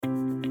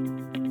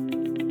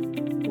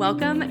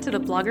Welcome to the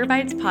Blogger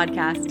Bites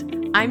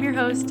podcast. I'm your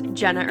host,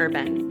 Jenna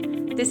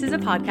Urban. This is a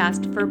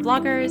podcast for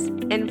bloggers,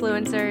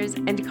 influencers,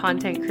 and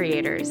content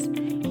creators.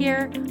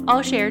 Here,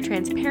 I'll share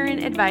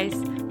transparent advice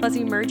plus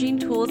emerging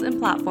tools and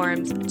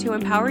platforms to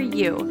empower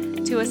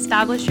you to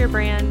establish your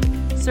brand,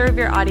 serve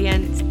your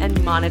audience, and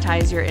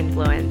monetize your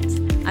influence.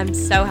 I'm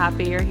so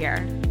happy you're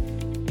here.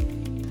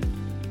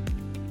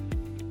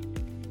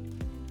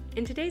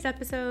 In today's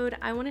episode,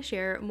 I want to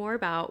share more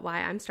about why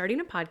I'm starting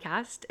a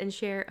podcast and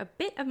share a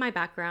bit of my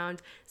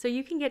background so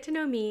you can get to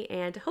know me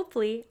and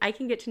hopefully I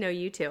can get to know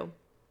you too.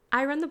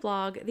 I run the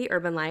blog The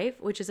Urban Life,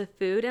 which is a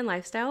food and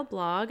lifestyle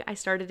blog. I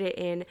started it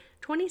in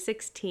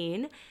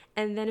 2016,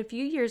 and then a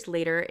few years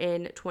later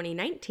in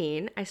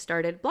 2019, I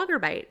started Blogger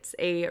Bites,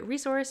 a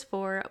resource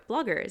for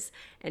bloggers.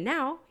 And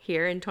now,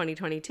 here in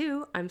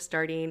 2022, I'm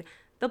starting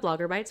the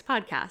Blogger Bites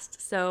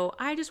podcast. So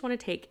I just want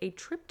to take a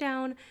trip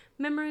down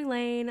memory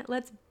lane.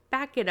 Let's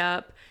back it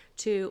up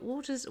to,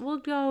 we'll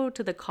go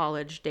to the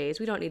college days.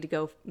 We don't need to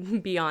go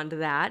beyond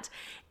that.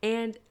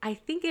 And I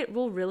think it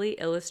will really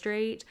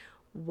illustrate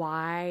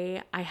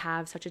why I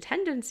have such a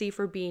tendency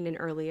for being an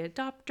early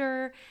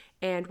adopter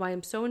and why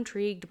I'm so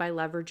intrigued by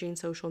leveraging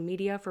social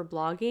media for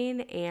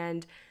blogging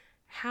and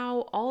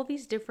how all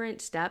these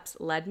different steps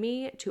led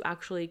me to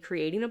actually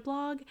creating a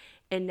blog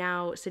and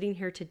now sitting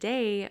here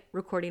today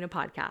recording a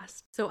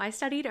podcast. So I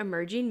studied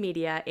emerging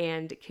media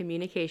and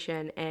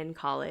communication in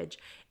college,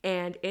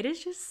 and it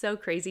is just so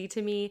crazy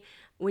to me.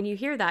 When you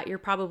hear that, you're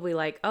probably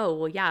like, oh,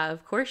 well, yeah,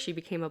 of course she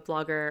became a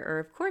blogger, or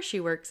of course she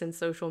works in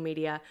social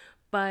media.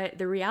 But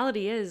the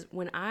reality is,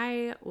 when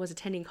I was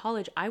attending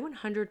college, I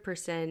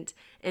 100%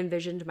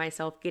 envisioned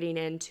myself getting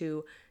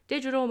into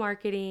digital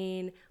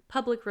marketing,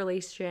 public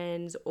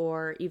relations,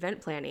 or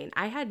event planning.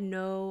 I had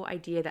no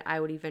idea that I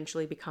would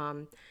eventually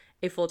become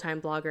a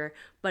full-time blogger,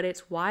 but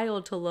it's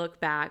wild to look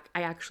back.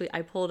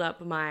 I pulled up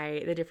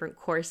the different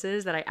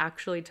courses that I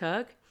actually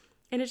took,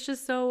 and it's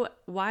just so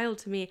wild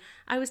to me.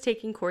 I was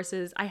taking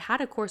courses. I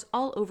had a course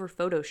all over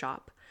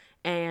Photoshop,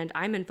 and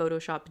I'm in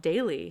Photoshop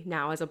daily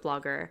now as a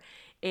blogger.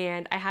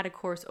 And I had a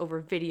course over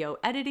video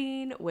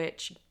editing,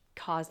 which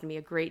caused me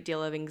a great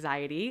deal of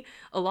anxiety,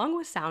 along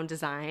with sound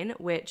design,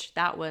 which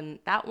that one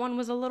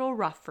was a little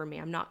rough for me,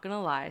 I'm not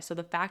gonna lie. So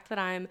the fact that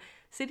I'm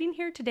sitting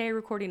here today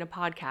recording a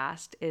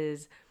podcast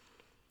is,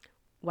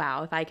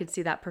 wow, if I could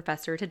see that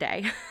professor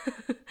today.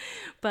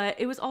 But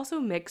it was also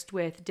mixed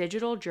with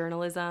digital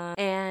journalism,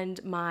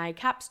 and my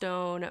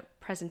capstone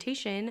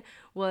presentation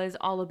was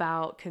all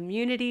about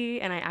community,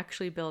 and I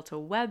actually built a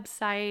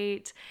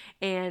website.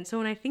 And so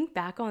when I think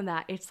back on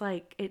that, it's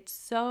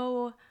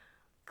so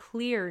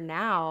clear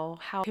now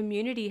how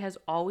community has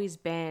always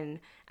been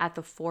at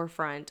the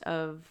forefront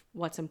of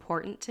what's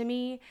important to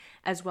me,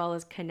 as well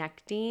as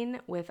connecting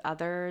with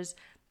others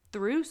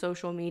through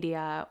social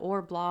media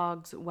or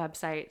blogs,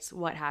 websites,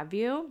 what have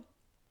you,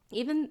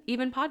 even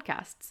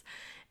podcasts.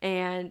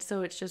 And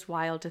so it's just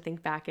wild to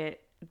think back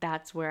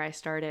that's where I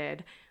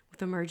started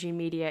with emerging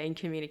media and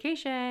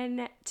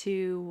communication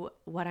to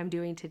what I'm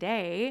doing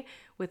today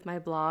with my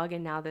blog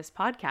and now this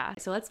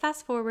podcast. So let's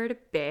fast forward a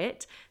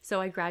bit.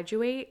 So I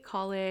graduate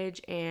college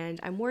and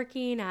I'm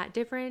working at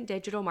different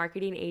digital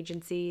marketing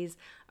agencies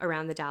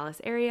around the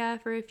Dallas area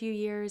for a few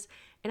years,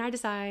 and I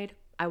decide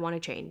I want to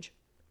change.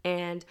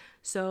 And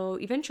so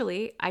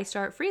eventually I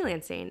start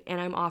freelancing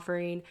and I'm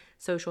offering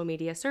social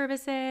media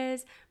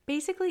services,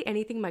 basically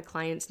anything my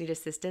clients need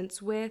assistance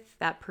with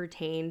that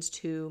pertains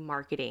to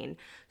marketing.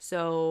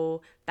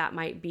 So that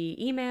might be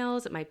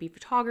emails, it might be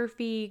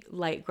photography,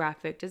 light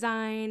graphic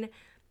design,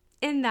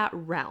 in that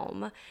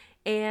realm.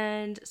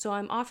 And so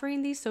I'm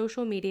offering these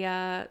social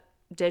media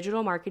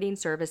digital marketing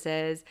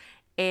services,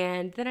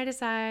 and then I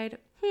decide,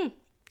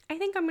 I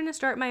think I'm going to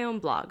start my own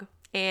blog.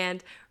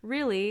 And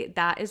really,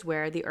 that is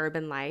where The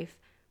Urban Life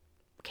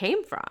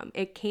came from.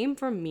 It came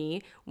from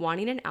me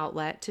wanting an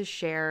outlet to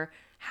share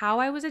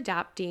how I was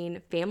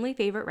adapting family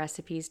favorite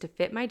recipes to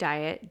fit my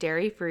diet,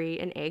 dairy-free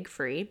and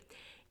egg-free.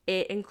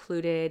 It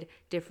included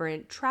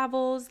different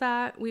travels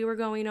that we were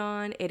going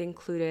on. It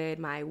included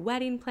my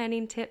wedding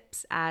planning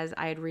tips as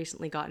I had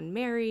recently gotten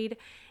married.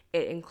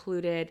 It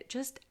included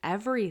just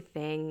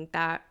everything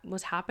that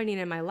was happening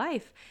in my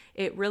life.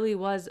 It really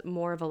was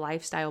more of a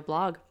lifestyle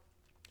blog.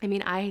 I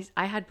mean, I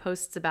had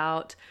posts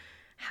about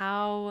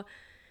how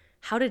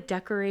to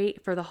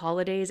decorate for the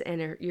holidays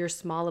in your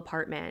small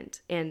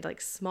apartment and like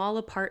small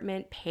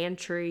apartment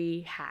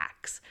pantry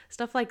hacks,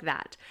 stuff like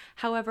that.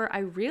 However, I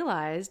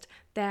realized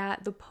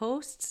that the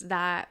posts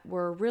that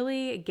were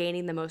really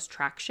gaining the most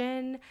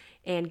traction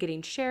and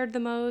getting shared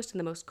the most and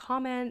the most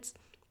comments,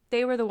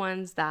 they were the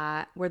ones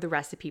that were the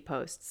recipe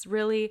posts,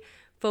 really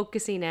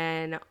focusing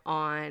in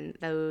on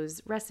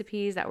those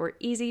recipes that were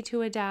easy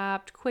to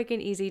adapt, quick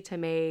and easy to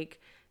make,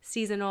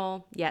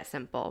 seasonal yet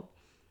simple,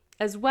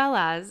 as well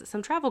as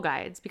some travel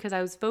guides, because I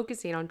was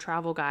focusing on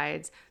travel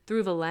guides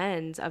through the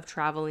lens of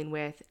traveling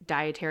with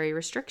dietary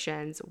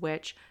restrictions,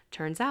 which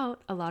turns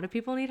out a lot of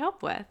people need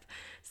help with.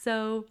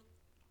 So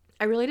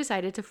I really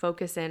decided to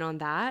focus in on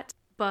that,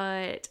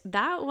 but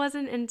that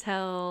wasn't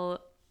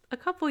until a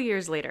couple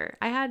years later.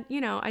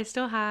 I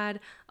still had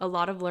a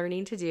lot of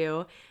learning to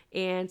do.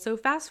 And so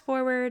fast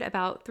forward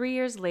about 3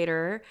 years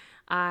later,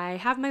 I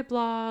have my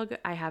blog.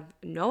 I have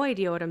no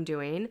idea what I'm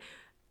doing,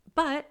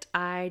 but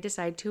I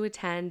decide to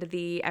attend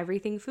the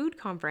Everything Food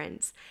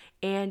Conference,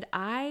 and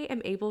I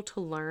am able to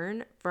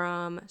learn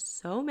from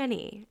so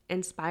many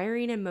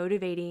inspiring and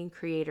motivating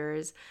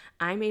creators.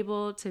 I'm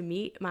able to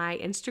meet my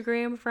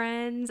Instagram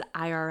friends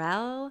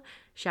IRL.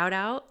 Shout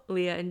out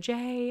Leah and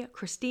Jay,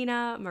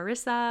 Christina,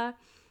 Marissa.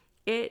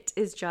 It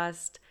is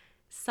just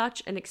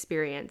such an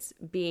experience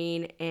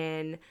being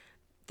in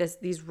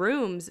these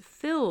rooms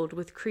filled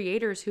with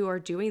creators who are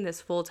doing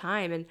this full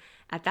time. And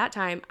at that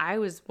time, I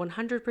was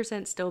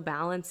 100% still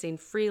balancing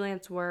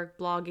freelance work,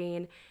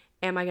 blogging.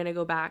 Am I going to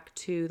go back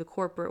to the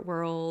corporate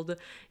world?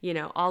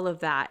 All of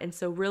that. And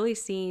so really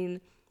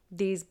seeing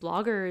these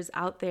bloggers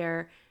out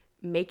there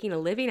making a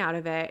living out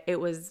of it, it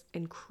was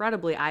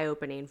incredibly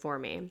eye-opening for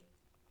me.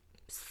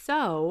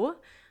 So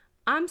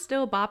I'm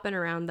still bopping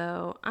around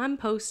though. I'm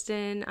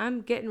posting, I'm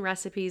getting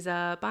recipes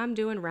up, I'm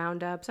doing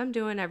roundups, I'm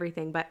doing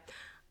everything, but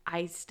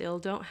I still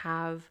don't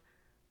have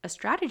a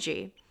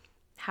strategy.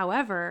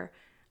 However,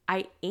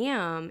 I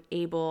am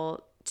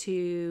able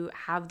to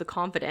have the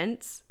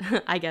confidence,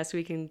 I guess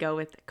we can go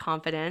with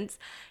confidence,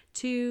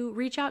 to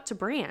reach out to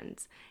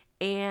brands.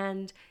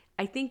 And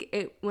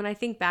when I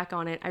think back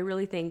on it, I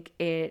really think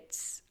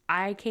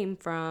I came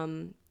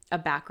from a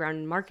background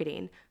in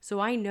marketing.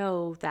 So I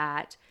know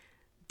that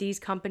these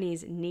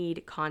companies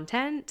need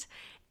content,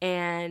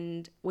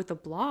 and with a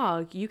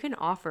blog, you can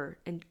offer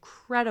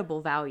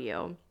incredible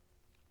value.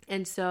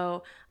 And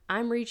so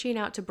I'm reaching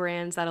out to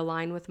brands that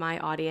align with my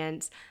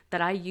audience, that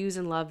I use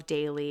and love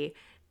daily.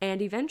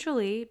 And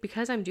eventually,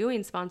 because I'm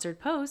doing sponsored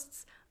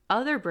posts,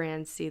 other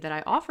brands see that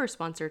I offer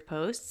sponsored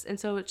posts. And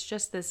so it's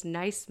just this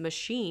nice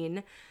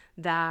machine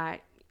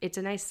that it's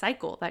a nice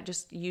cycle that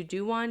just you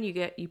do one,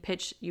 you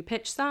pitch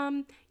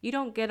some, you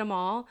don't get them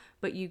all,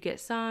 but you get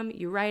some,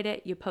 you write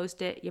it, you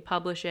post it, you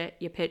publish it,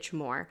 you pitch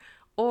more.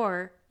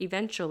 Or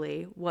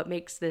eventually, what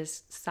makes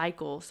this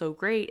cycle so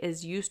great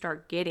is you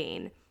start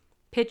getting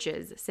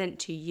pitches sent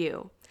to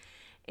you.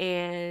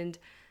 And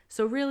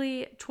so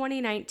really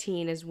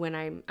 2019 is when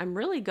I'm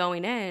really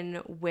going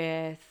in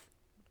with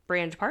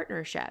brand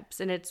partnerships,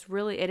 and it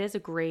is a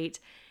great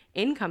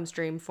income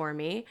stream for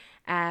me,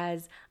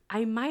 as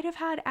I might have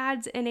had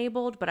ads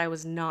enabled, but I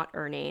was not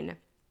earning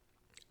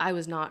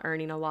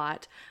a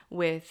lot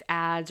with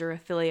ads or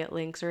affiliate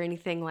links or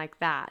anything like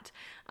that.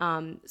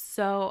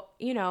 So,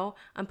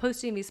 I'm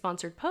posting these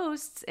sponsored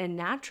posts, and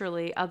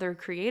naturally other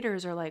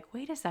creators are like,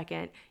 wait a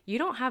second, you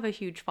don't have a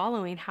huge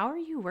following. How are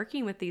you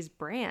working with these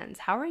brands?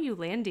 How are you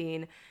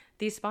landing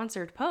these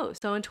sponsored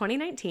posts? So in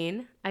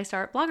 2019, I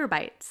start Blogger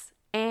Bites,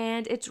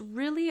 and it's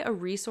really a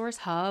resource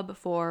hub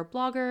for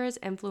bloggers,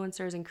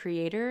 influencers, and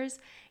creators.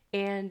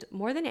 And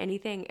more than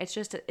anything, it's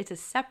a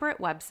separate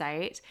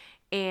website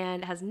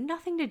and has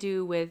nothing to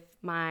do with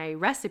my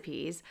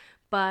recipes,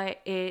 but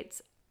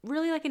it's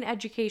really like an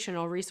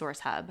educational resource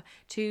hub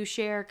to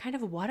share kind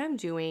of what I'm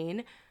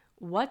doing,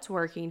 what's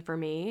working for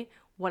me,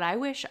 what I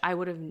wish I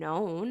would have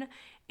known.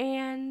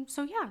 And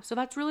so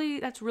that's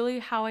really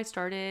how I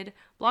started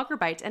Blogger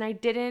Bites. And I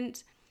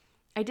didn't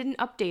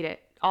update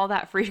it all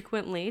that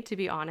frequently, to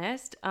be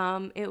honest.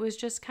 It was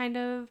just kind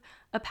of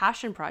a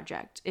passion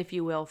project, if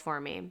you will,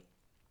 for me.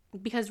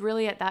 Because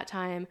really at that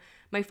time,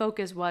 my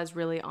focus was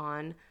really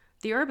on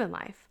the urban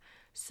life.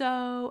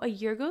 So a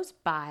year goes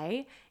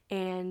by,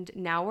 and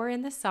now we're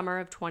in the summer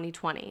of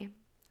 2020.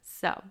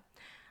 So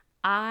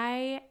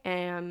I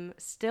am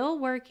still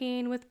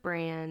working with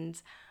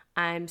brands.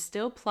 I'm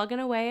still plugging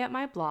away at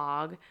my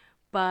blog,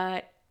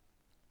 but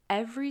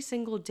every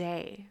single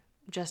day,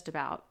 just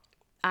about,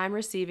 I'm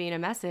receiving a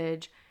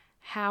message.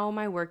 How am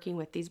I working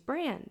with these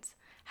brands?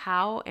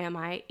 How am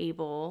I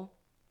able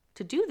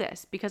to do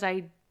this? Because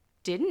I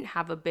didn't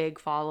have a big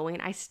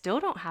following. I still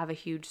don't have a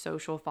huge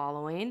social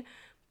following,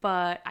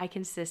 but I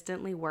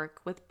consistently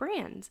work with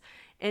brands.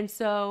 And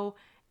so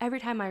every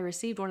time I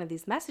received one of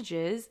these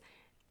messages,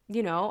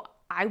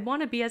 I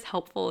want to be as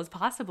helpful as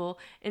possible.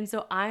 And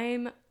so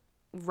I'm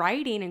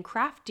writing and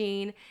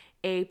crafting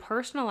a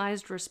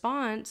personalized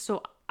response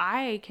so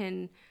I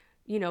can,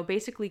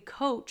 basically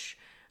coach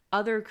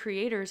other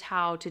creators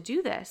how to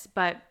do this.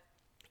 But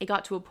it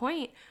got to a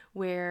point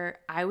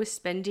where I was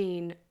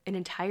spending an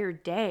entire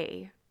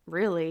day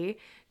really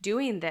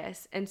doing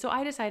this. And so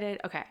I decided,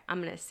 okay,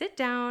 I'm going to sit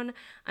down,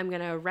 I'm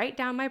going to write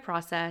down my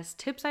process,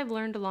 tips I've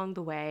learned along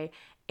the way,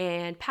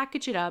 and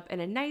package it up in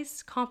a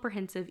nice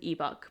comprehensive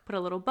ebook, put a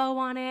little bow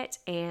on it,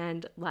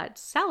 and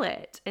let's sell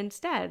it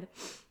instead.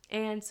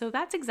 And so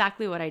that's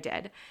exactly what I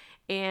did.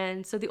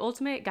 And so the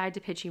Ultimate Guide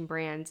to Pitching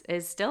Brands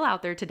is still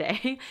out there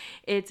today.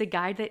 It's a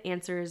guide that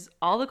answers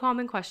all the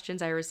common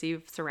questions I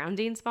receive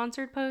surrounding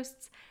sponsored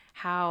posts,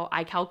 how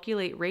I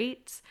calculate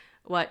rates,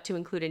 what to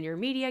include in your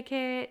media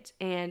kit,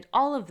 and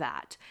all of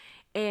that.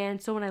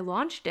 And so when I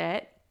launched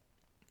it,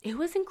 it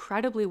was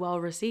incredibly well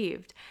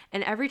received.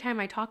 And every time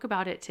I talk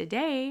about it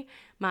today,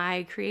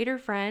 my creator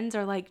friends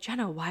are like,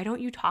 Jenna, why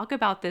don't you talk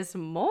about this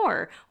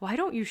more? Why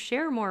don't you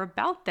share more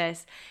about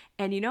this?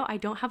 And I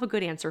don't have a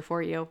good answer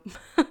for you.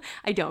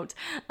 I don't.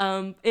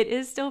 It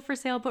is still for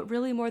sale, but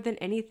really more than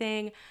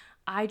anything,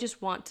 I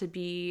just want to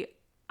be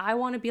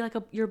like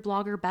your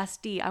blogger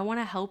bestie. I want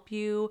to help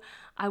you.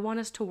 I want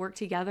us to work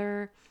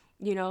together,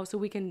 so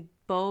we can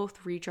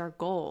both reach our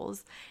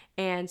goals.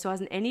 And so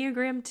as an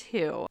Enneagram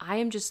 2, I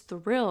am just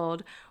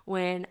thrilled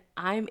when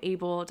I'm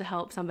able to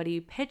help somebody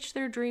pitch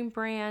their dream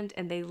brand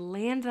and they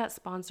land that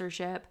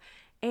sponsorship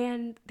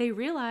and they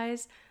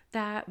realize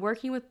that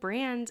working with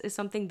brands is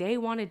something they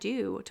want to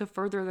do to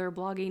further their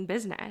blogging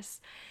business.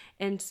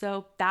 And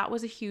so that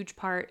was a huge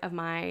part of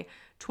my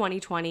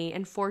 2020.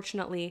 And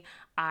fortunately,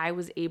 I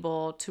was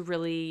able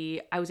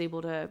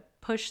to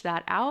push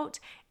that out,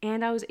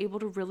 and I was able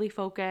to really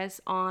focus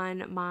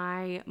on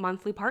my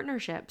monthly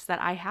partnerships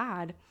that I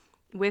had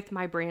with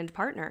my brand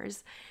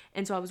partners.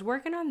 And so I was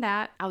working on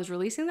that. I was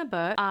releasing the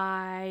book.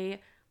 I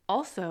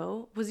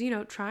also was,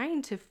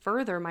 trying to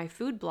further my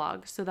food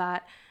blog so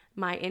that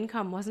my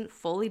income wasn't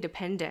fully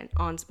dependent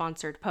on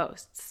sponsored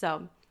posts.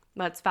 So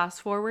let's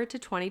fast forward to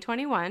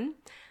 2021.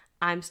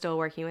 I'm still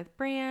working with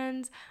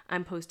brands.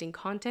 I'm posting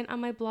content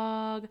on my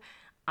blog.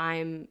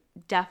 I'm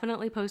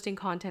definitely posting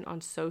content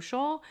on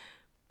social,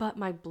 but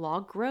my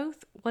blog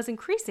growth was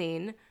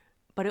increasing,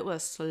 but it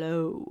was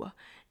slow.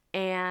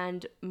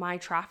 And my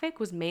traffic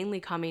was mainly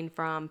coming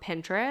from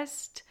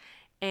Pinterest,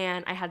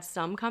 and I had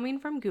some coming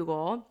from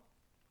Google.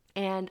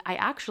 And I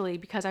actually,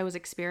 because I was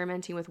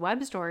experimenting with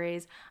web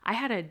stories, I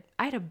had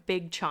a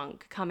big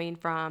chunk coming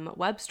from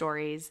web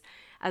stories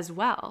as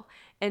well.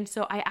 And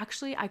so I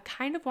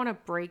kind of want to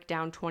break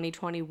down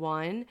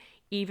 2021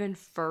 even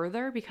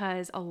further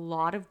because a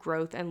lot of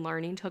growth and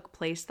learning took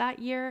place that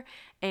year.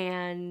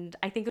 And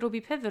I think it'll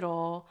be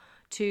pivotal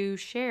to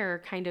share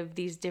kind of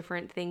these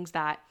different things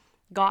that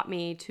got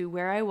me to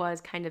where I was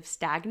kind of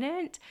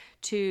stagnant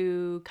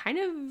to kind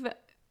of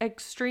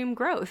extreme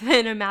growth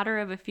in a matter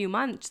of a few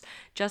months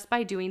just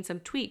by doing some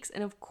tweaks.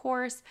 And of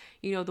course,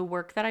 the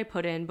work that I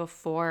put in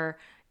before,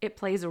 it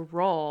plays a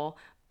role,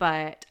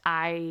 but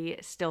I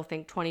still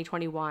think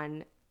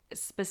 2021,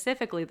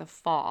 specifically the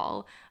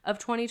fall of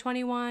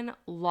 2021,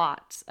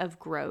 lots of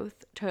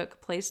growth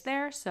took place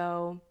there.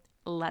 So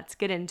let's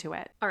get into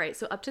it. All right,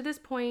 so up to this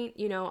point,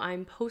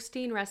 I'm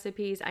posting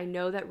recipes. I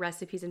know that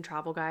recipes and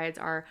travel guides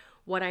are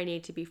what I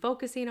need to be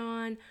focusing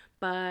on,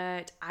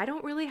 but I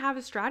don't really have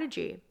a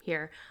strategy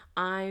here.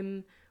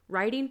 I'm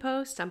writing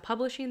posts, I'm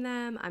publishing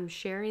them, I'm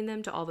sharing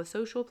them to all the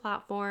social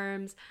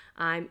platforms,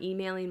 I'm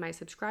emailing my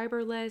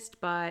subscriber list,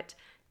 but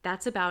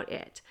that's about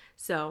it.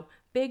 So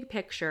big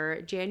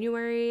picture,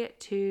 January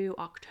to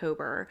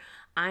October,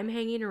 I'm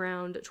hanging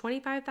around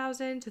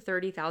 25,000 to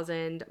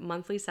 30,000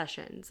 monthly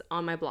sessions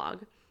on my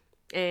blog.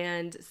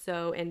 And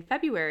so in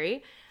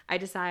February, I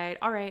decide,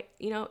 all right,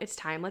 it's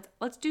time.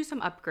 Let's do some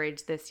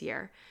upgrades this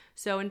year.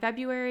 So in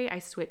February, I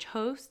switch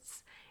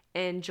hosts.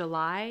 In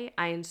July,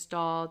 I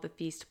install the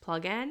Feast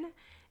plugin.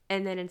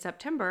 And then in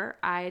September,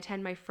 I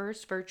attend my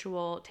first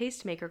virtual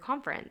Tastemaker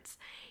conference.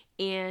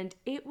 And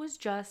it was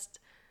just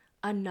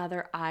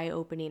another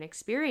eye-opening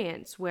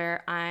experience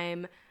where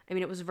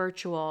it was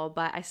virtual,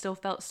 but I still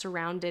felt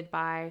surrounded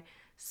by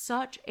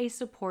such a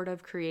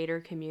supportive creator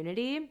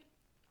community.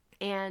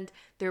 And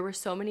there were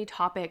so many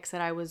topics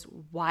that I was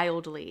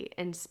wildly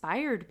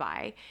inspired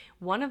by.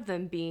 One of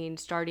them being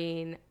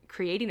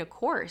creating a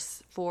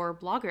course for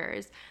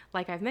bloggers.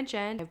 Like I've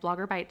mentioned, I have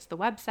Blogger Bites, the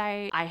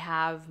website. I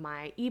have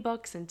my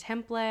ebooks and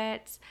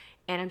templates,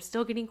 and I'm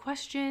still getting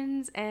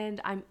questions, and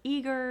I'm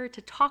eager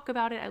to talk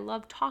about it. I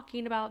love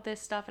talking about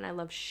this stuff, and I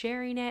love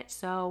sharing it.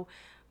 So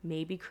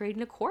maybe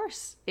creating a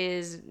course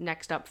is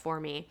next up for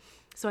me.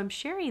 So I'm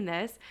sharing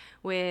this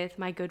with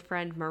my good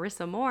friend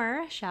Marissa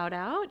Moore, shout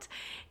out.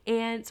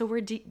 And so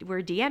we're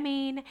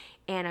DMing,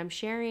 and I'm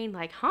sharing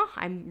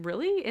I'm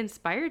really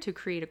inspired to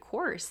create a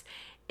course.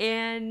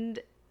 And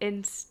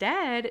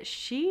instead,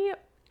 she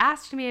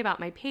asked me about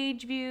my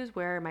page views,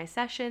 where are my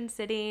sessions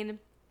sitting?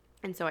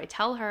 And so I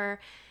tell her,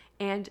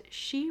 and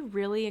she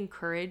really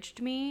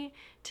encouraged me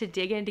to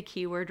dig into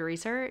keyword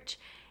research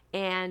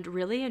and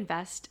really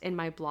invest in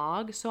my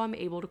blog so I'm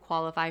able to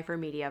qualify for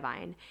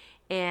Mediavine.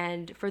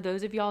 And for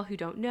those of y'all who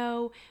don't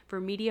know,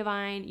 for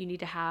Mediavine, you need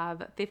to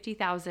have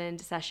 50,000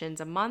 sessions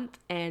a month,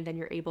 and then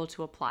you're able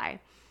to apply.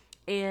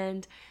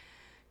 And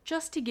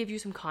just to give you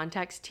some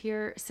context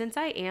here, since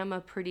I am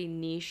a pretty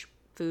niche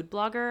food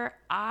blogger,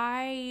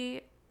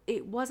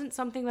 it wasn't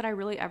something that I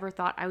really ever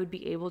thought I would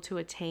be able to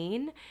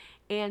attain.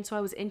 And so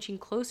I was inching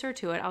closer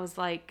to it. I was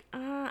like,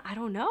 I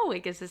don't know.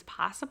 Is this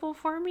possible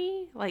for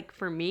me?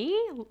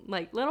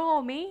 Little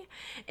old me?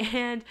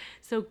 And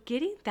so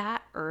getting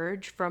that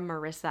urge from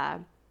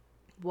Marissa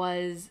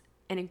was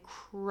an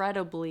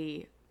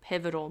incredibly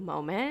pivotal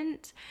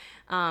moment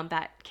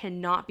that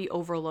cannot be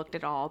overlooked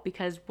at all,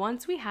 because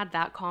once we had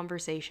that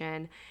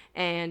conversation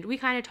and we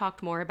kind of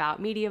talked more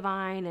about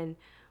Mediavine and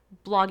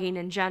blogging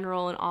in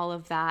general and all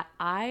of that,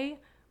 I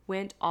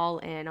went all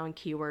in on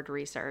keyword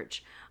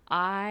research.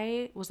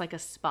 I was like a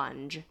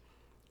sponge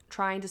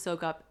trying to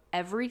soak up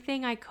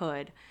everything I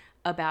could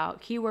about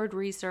keyword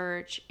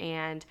research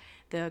and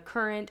the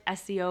current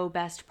SEO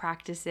best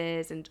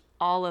practices and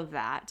all of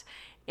that.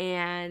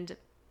 And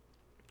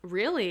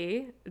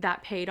really,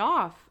 that paid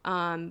off.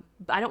 I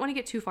don't want to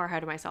get too far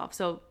ahead of myself.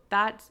 So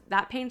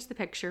that paints the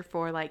picture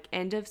for like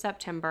end of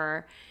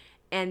September,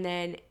 and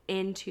then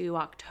into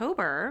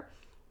October,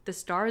 the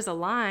stars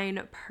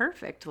align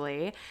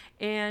perfectly,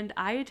 and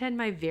I attend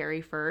my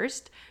very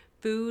first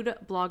food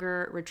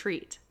blogger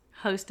retreat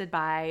hosted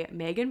by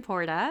Megan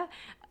Porta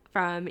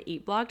from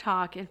Eat Blog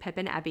Talk and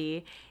Pippin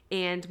Ebby,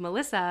 and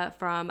Melissa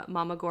from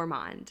Mama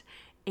Gourmand.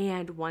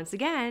 And once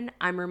again,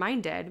 I'm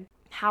reminded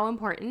how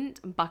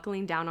important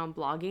buckling down on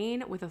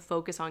blogging with a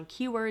focus on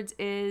keywords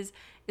is,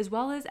 as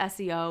well as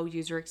SEO,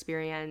 user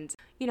experience,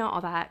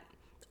 all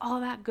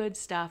that good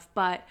stuff.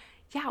 But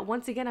yeah,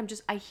 once again,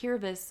 I hear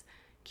this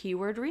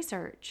keyword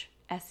research,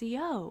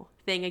 SEO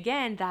thing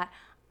again that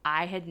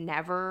I had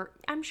never,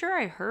 I'm sure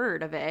I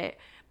heard of it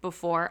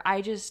before.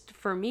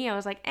 For me, I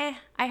was like,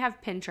 I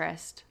have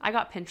Pinterest. I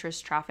got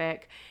Pinterest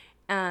traffic.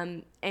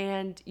 And,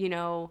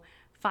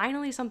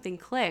 finally something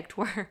clicked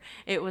where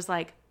it was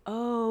like,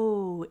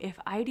 oh, if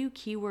I do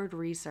keyword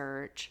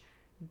research,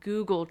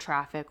 Google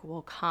traffic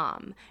will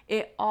come.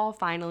 It all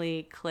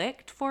finally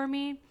clicked for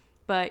me,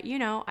 but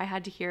I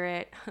had to hear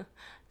it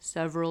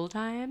several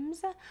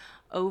times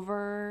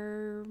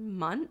over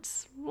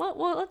months.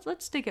 Well,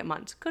 let's stick at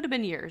months. Could have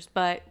been years,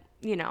 but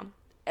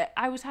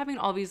I was having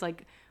all these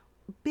like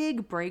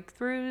big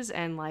breakthroughs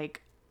in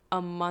like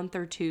a month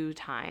or two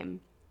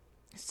time.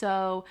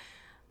 So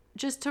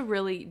just to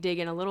really dig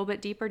in a little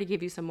bit deeper to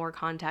give you some more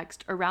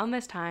context, around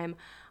this time,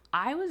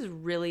 I was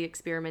really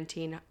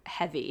experimenting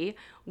heavy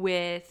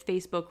with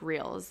Facebook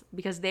Reels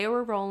because they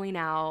were rolling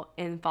out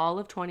in fall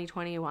of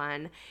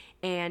 2021,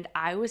 and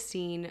I was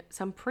seeing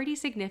some pretty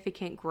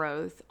significant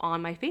growth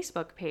on my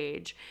Facebook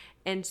page.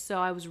 And so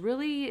I was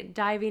really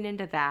diving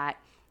into that.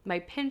 My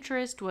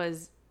Pinterest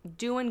was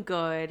doing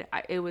good.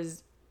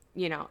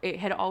 It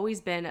had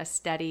always been a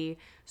steady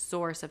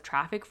source of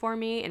traffic for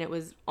me, and it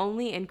was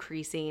only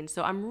increasing.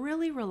 So I'm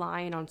really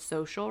relying on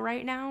social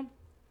right now.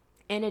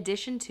 In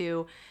addition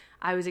to,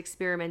 I was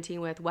experimenting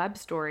with web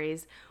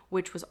stories,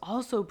 which was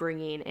also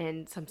bringing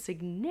in some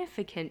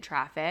significant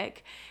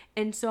traffic.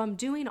 And so I'm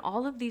doing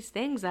all of these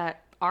things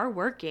that are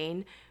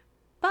working,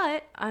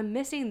 but I'm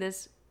missing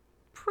this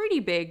pretty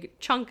big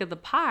chunk of the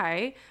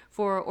pie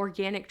for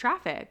organic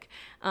traffic.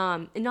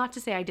 And not to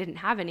say I didn't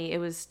have any, it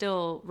was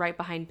still right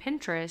behind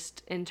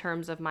Pinterest in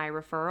terms of my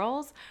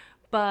referrals,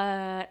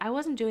 but I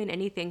wasn't doing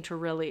anything to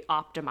really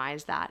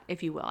optimize that,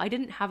 if you will. I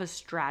didn't have a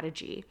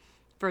strategy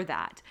for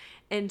that.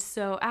 And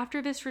so after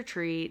this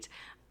retreat,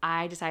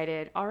 I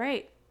decided, all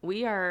right,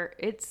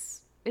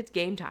 it's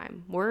game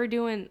time. We're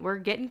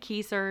getting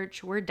key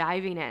search, we're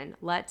diving in.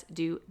 Let's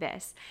do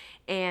this.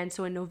 And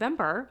so in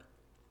November,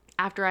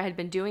 after I had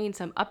been doing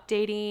some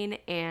updating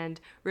and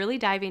really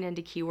diving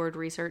into keyword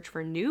research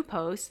for new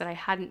posts that I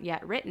hadn't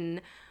yet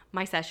written,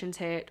 my sessions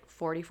hit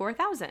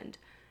 44,000.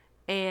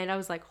 And I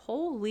was like,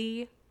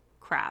 holy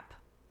crap,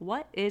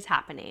 what is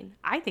happening?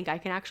 I think I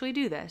can actually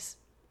do this.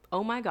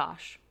 Oh my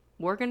gosh.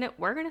 We're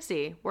gonna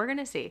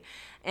see.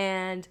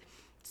 And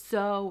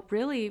so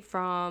really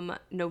from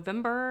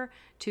November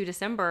to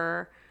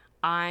December,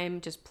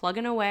 I'm just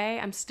plugging away.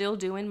 I'm still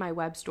doing my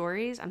web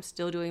stories. I'm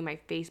still doing my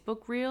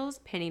Facebook Reels,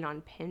 pinning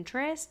on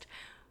Pinterest.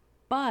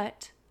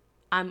 But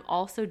I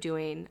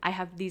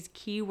have these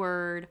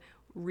keyword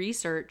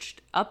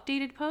researched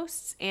updated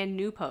posts and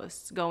new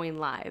posts going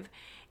live.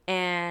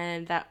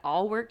 And that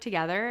all worked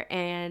together.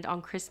 And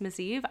on Christmas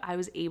Eve, I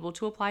was able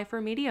to apply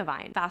for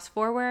Mediavine. Fast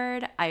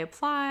forward, I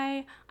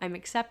apply, I'm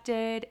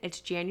accepted.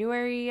 It's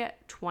January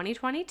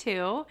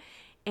 2022,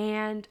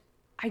 and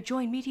I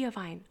joined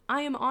Mediavine.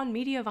 I am on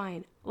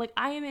Mediavine. Like,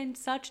 I am in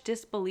such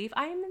disbelief.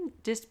 I am in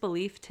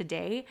disbelief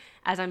today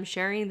as I'm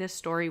sharing this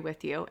story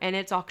with you, and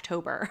it's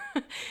October.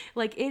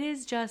 Like, it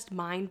is just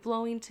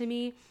mind-blowing to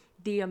me,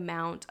 the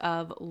amount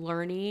of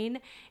learning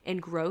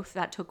and growth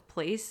that took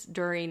place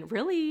during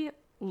really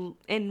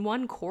in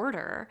one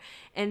quarter.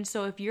 And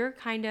so if you're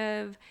in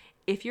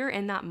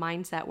that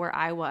mindset where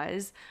I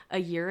was a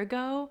year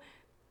ago,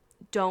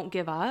 don't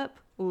give up,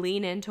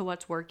 lean into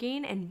what's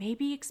working, and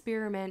maybe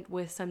experiment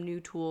with some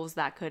new tools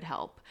that could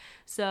help.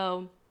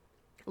 So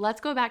let's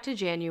go back to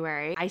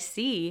January. I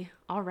see,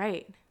 all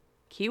right,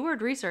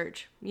 keyword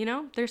research,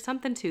 there's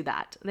something to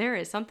that. There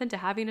is something to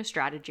having a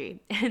strategy.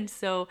 And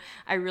so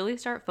I really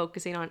start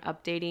focusing on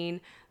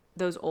updating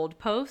those old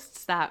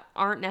posts that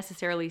aren't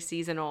necessarily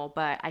seasonal,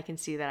 but I can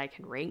see that I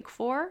can rank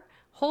for.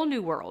 Whole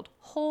new world.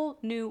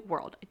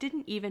 I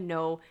didn't even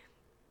know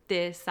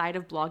this side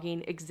of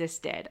blogging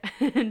existed.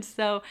 And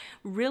so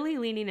really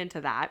leaning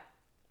into that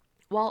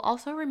while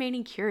also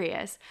remaining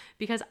curious,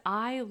 because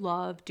I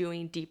love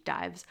doing deep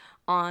dives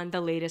on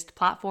the latest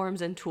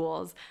platforms and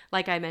tools.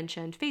 Like I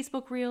mentioned,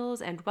 Facebook Reels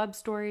and web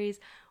stories.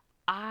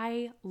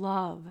 I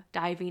love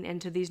diving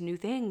into these new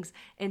things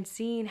and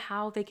seeing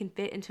how they can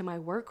fit into my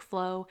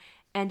workflow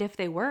and if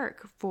they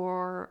work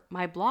for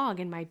my blog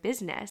and my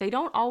business. They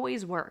don't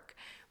always work,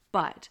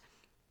 but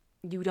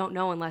you don't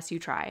know unless you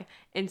try.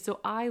 And so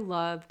I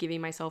love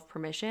giving myself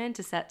permission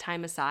to set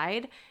time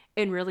aside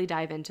and really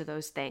dive into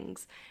those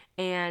things.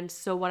 And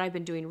so what I've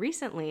been doing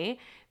recently,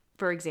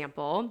 for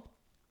example,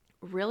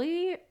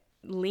 really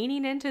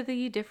leaning into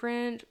the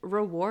different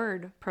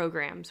reward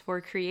programs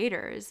for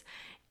creators,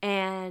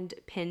 and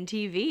Pin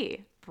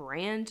TV,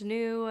 brand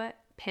new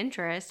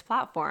Pinterest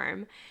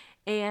platform.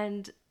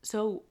 And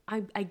so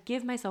I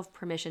give myself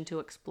permission to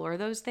explore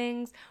those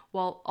things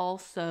while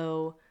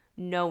also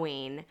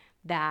knowing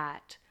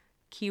that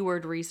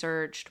keyword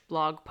researched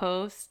blog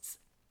posts,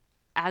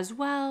 as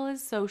well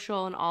as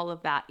social and all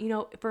of that,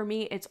 for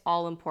me, it's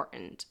all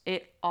important.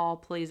 It all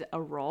plays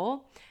a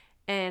role.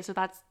 And so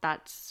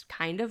that's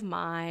kind of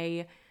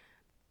my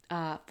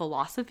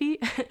philosophy,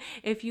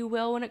 if you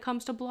will, when it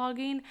comes to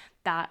blogging.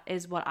 That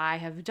is what I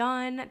have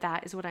done.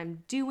 That is what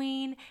I'm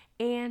doing.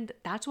 And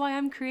that's why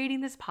I'm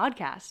creating this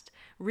podcast,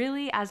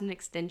 really as an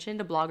extension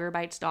to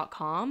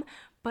bloggerbites.com,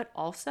 but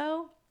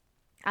also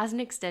as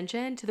an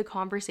extension to the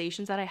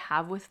conversations that I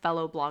have with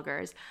fellow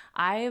bloggers.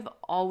 I've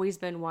always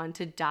been one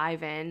to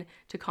dive in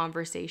to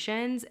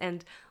conversations,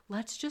 and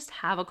let's just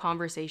have a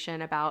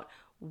conversation about,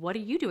 what are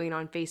you doing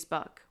on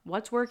Facebook?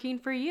 What's working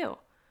for you?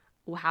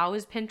 How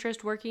is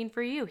Pinterest working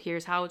for you?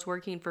 Here's how it's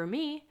working for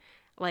me.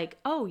 Like,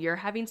 oh, you're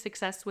having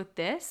success with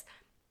this?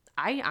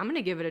 I'm going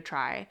to give it a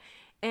try.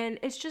 And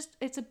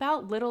it's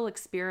about little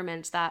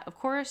experiments that, of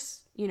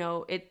course,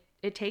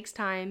 it takes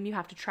time. You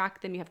have to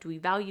track them. You have to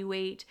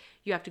evaluate.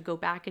 You have to go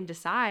back and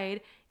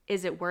decide,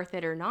 is it worth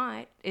it or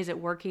not? Is it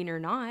working or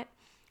not?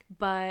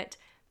 But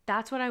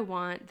that's what I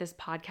want this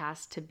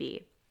podcast to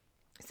be.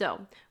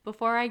 So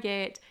before I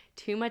get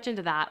too much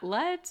into that,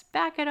 let's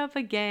back it up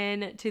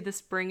again to the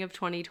spring of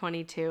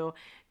 2022,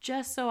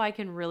 just so I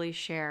can really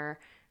share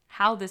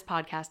how this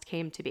podcast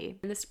came to be.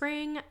 In the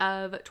spring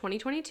of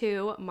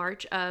 2022,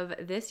 March of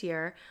this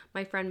year,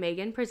 my friend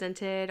Megan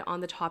presented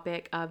on the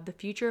topic of the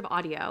future of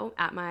audio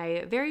at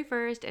my very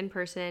first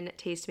in-person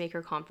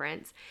Tastemaker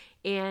conference.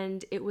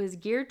 And it was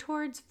geared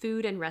towards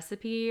food and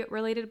recipe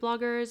related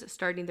bloggers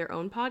starting their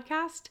own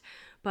podcast.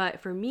 But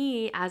for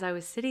me, as I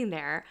was sitting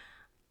there,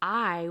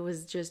 I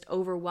was just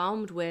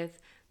overwhelmed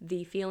with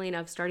the feeling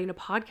of starting a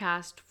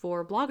podcast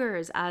for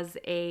bloggers as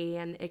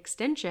an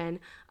extension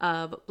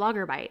of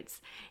Blogger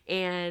Bites.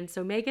 And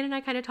so Megan and I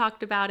kind of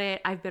talked about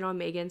it. I've been on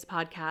Megan's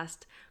podcast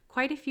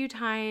quite a few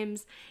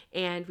times,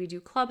 and we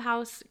do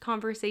Clubhouse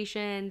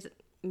conversations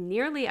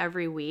nearly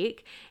every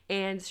week.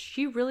 And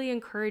she really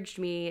encouraged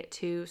me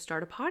to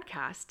start a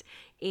podcast.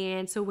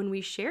 And so when we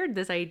shared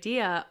this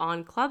idea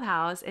on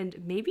Clubhouse, and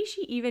maybe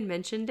she even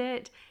mentioned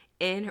it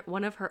in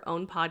one of her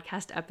own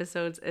podcast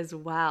episodes as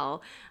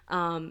well.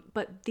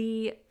 But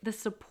the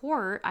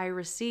support I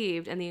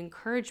received and the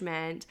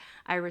encouragement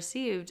I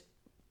received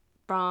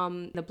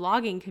from the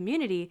blogging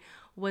community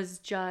was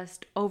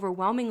just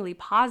overwhelmingly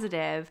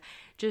positive,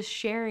 just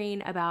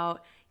sharing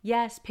about,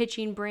 yes,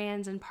 pitching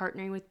brands and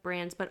partnering with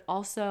brands, but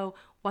also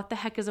what the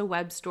heck is a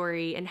web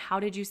story and how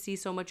did you see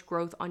so much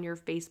growth on your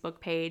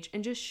Facebook page,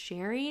 and just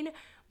sharing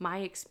my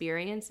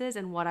experiences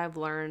and what I've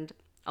learned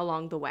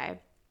along the way.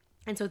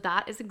 And so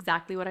that is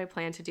exactly what I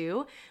plan to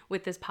do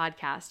with this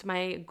podcast.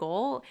 My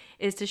goal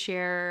is to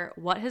share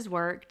what has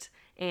worked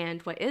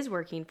and what is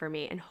working for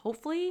me, and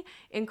hopefully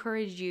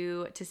encourage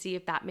you to see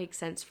if that makes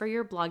sense for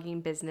your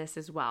blogging business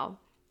as well.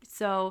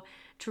 So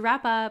to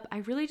wrap up, I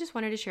really just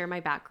wanted to share my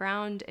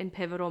background and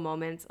pivotal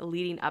moments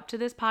leading up to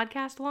this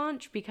podcast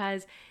launch,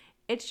 because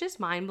it's just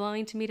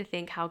mind-blowing to me to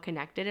think how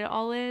connected it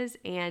all is.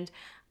 And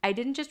I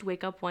didn't just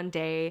wake up one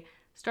day,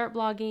 start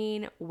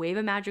blogging, wave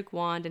a magic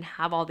wand, and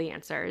have all the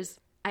answers.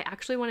 I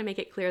actually want to make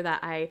it clear that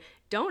I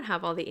don't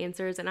have all the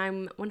answers, and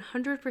I'm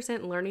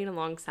 100% learning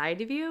alongside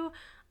of you.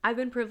 I've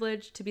been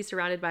privileged to be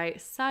surrounded by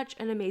such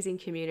an amazing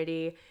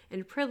community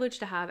and privileged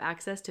to have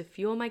access to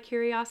fuel my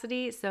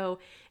curiosity. So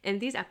in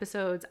these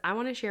episodes, I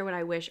want to share what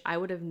I wish I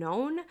would have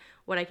known,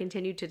 what I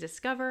continue to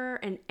discover,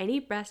 and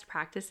any best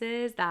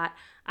practices that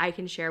I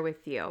can share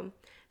with you.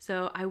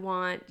 So I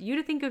want you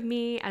to think of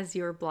me as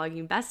your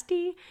blogging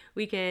bestie.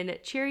 We can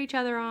cheer each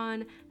other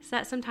on,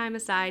 set some time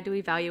aside to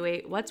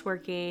evaluate what's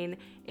working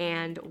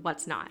and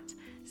what's not.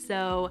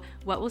 So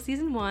what will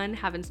season 1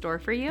 have in store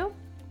for you?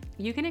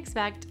 You can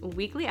expect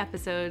weekly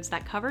episodes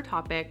that cover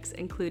topics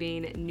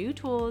including new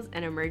tools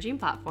and emerging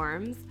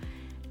platforms,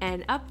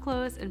 an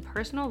up-close and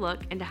personal look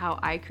into how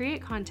I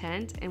create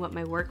content and what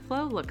my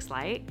workflow looks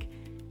like,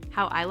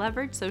 how I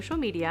leverage social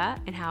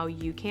media and how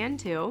you can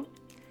too.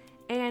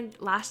 And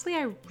lastly,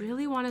 I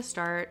really want to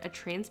start a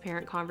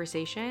transparent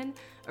conversation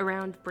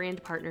around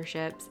brand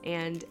partnerships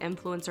and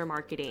influencer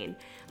marketing,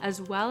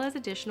 as well as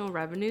additional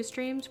revenue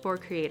streams for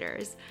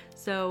creators.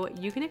 So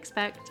you can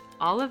expect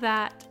all of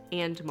that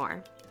and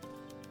more.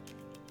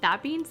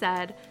 That being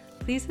said,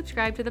 please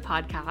subscribe to the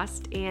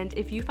podcast, and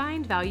if you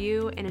find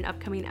value in an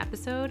upcoming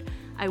episode,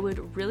 I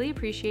would really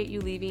appreciate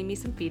you leaving me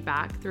some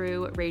feedback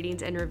through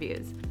ratings and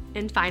reviews.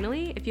 And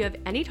finally, if you have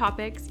any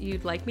topics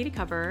you'd like me to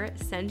cover,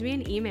 send me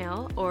an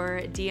email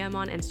or DM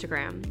on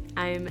Instagram.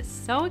 I'm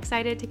so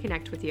excited to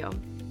connect with you.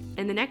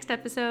 In the next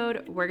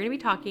episode, we're going to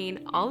be talking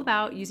all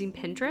about using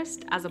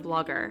Pinterest as a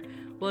blogger.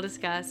 We'll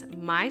discuss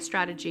my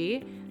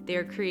strategy,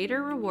 their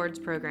creator rewards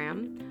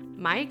program,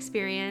 my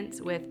experience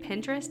with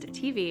Pinterest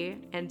TV,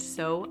 and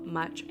so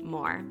much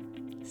more.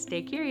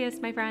 Stay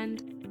curious, my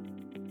friend.